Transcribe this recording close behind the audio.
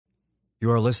You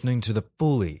are listening to the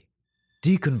Fully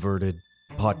Deconverted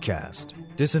podcast,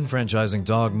 disenfranchising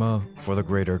dogma for the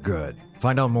greater good.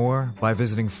 Find out more by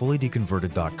visiting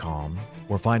fullydeconverted.com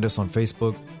or find us on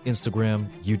Facebook, Instagram,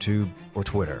 YouTube, or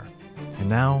Twitter. And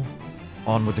now,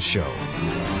 on with the show.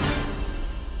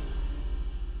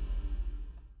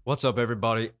 What's up,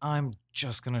 everybody? I'm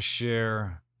just going to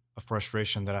share a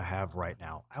frustration that I have right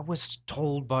now. I was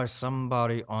told by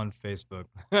somebody on Facebook,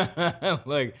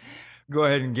 like, go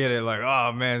ahead and get it. Like,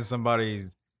 oh man,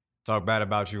 somebody's talk bad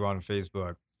about you on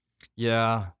Facebook.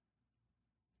 Yeah,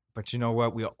 but you know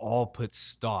what? We all put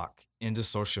stock into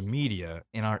social media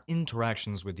in our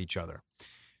interactions with each other.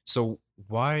 So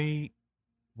why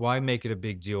make it a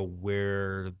big deal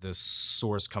where the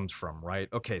source comes from, right?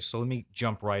 Okay, so let me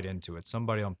jump right into it.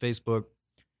 Somebody on Facebook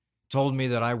told me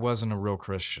that I wasn't a real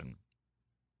Christian.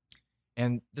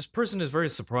 And this person is very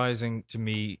surprising to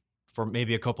me for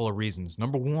maybe a couple of reasons.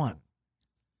 Number one,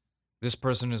 this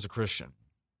person is a Christian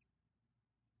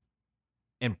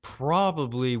and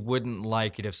probably wouldn't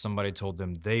like it if somebody told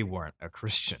them they weren't a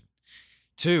Christian.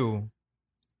 Two,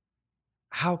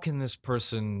 how can this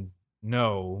person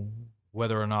know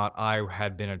whether or not I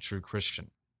had been a true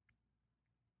Christian?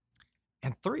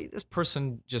 And three, this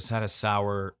person just had a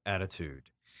sour attitude.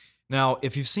 Now,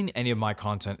 if you've seen any of my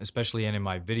content, especially any of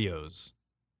my videos,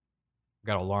 I've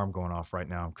got an alarm going off right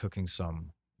now. I'm cooking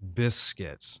some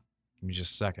biscuits. Give me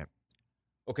just a second.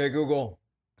 Okay, Google,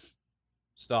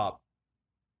 stop.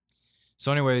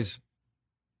 So anyways,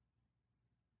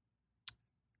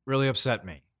 really upset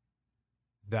me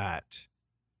that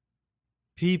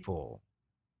people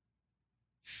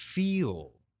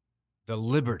feel the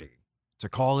liberty to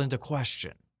call into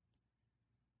question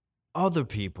other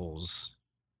people's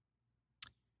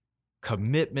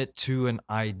commitment to an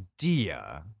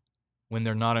idea when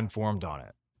they're not informed on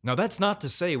it. Now, that's not to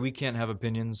say we can't have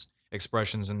opinions,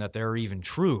 expressions, and that they're even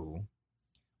true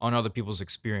on other people's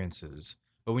experiences,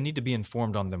 but we need to be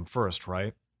informed on them first,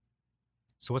 right?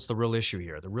 So what's the real issue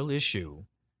here? The real issue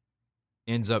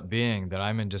ends up being that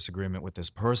I'm in disagreement with this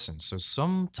person. So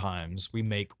sometimes we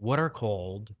make what are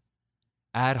called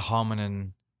ad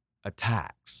hominem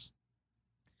attacks.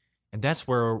 And that's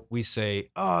where we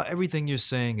say, oh, everything you're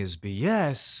saying is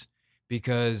BS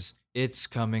because it's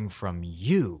coming from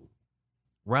you.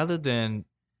 Rather than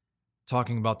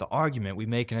talking about the argument, we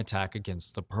make an attack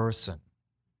against the person.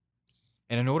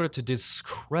 And in order to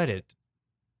discredit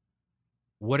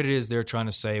what it is they're trying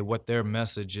to say, what their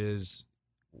message is,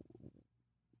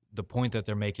 the point that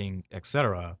they're making,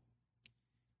 etc.,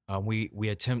 we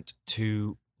attempt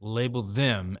to label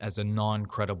them as a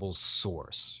non-credible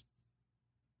source.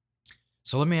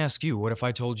 So let me ask you, what if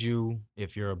I told you,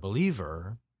 if you're a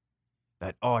believer,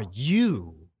 that, oh,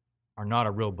 you are not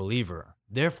a real believer.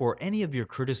 Therefore, any of your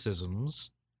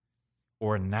criticisms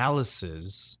or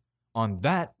analysis on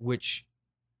that which,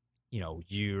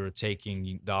 you're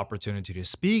taking the opportunity to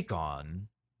speak on,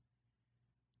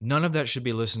 none of that should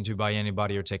be listened to by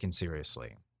anybody or taken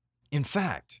seriously. In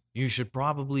fact, you should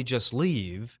probably just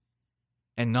leave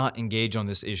and not engage on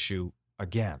this issue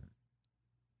again.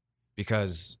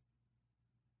 Because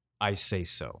I say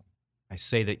so. I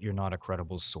say that you're not a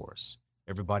credible source.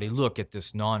 Everybody look at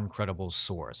this non-credible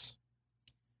source.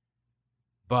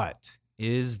 But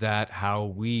is that how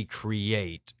we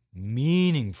create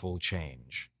meaningful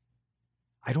change?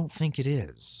 I don't think it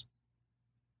is.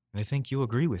 And I think you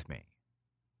agree with me.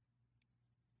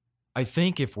 I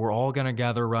think if we're all going to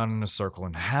gather around in a circle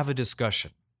and have a discussion,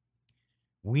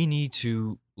 we need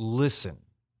to listen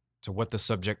to what the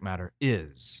subject matter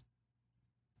is.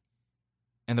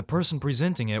 And the person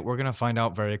presenting it, we're going to find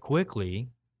out very quickly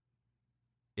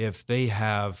if they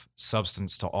have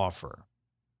substance to offer.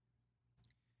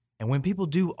 And when people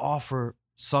do offer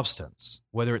substance,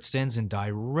 whether it stands in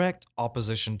direct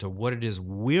opposition to what it is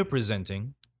we're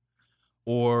presenting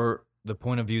or the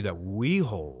point of view that we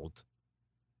hold,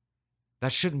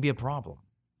 that shouldn't be a problem.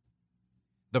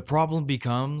 The problem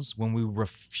becomes when we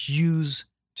refuse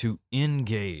to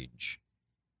engage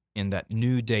in that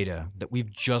new data that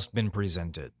we've just been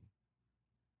presented.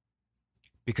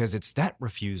 Because it's that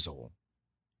refusal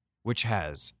which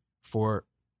has, for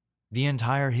the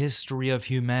entire history of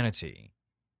humanity,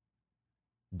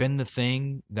 been the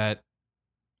thing that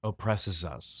oppresses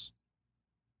us,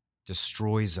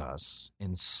 destroys us,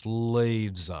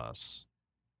 enslaves us.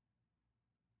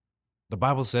 The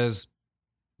Bible says,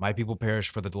 my people perish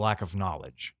for the lack of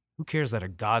knowledge. Who cares that a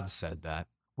God said that?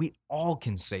 We all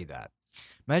can say that.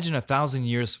 Imagine 1,000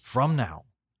 years from now,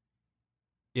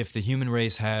 if the human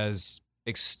race has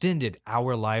extended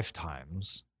our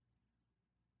lifetimes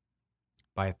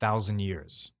by 1,000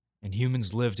 years, and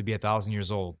humans live to be 1,000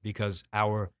 years old because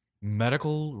our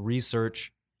medical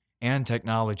research and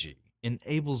technology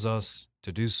enables us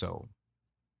to do so.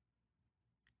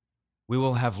 We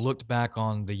will have looked back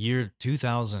on the year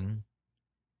 2000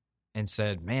 and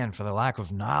said, man, for the lack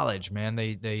of knowledge, man,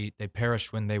 they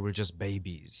perished when they were just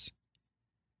babies.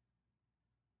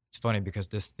 It's funny because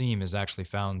this theme is actually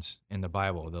found in the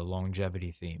Bible, the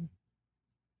longevity theme.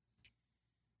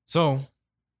 So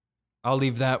I'll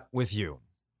leave that with you.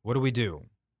 What do we do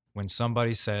when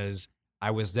somebody says,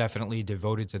 I was definitely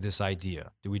devoted to this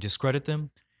idea? Do we discredit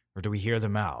them or do we hear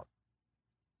them out?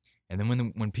 And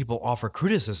then when people offer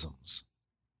criticisms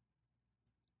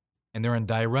and they're in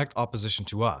direct opposition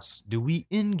to us, do we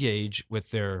engage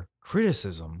with their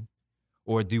criticism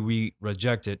or do we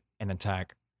reject it and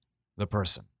attack the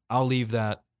person? I'll leave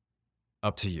that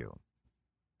up to you.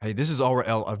 Hey, this is Aura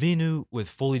El Avinu with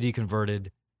Fully Deconverted.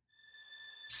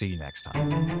 See you next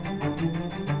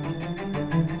time.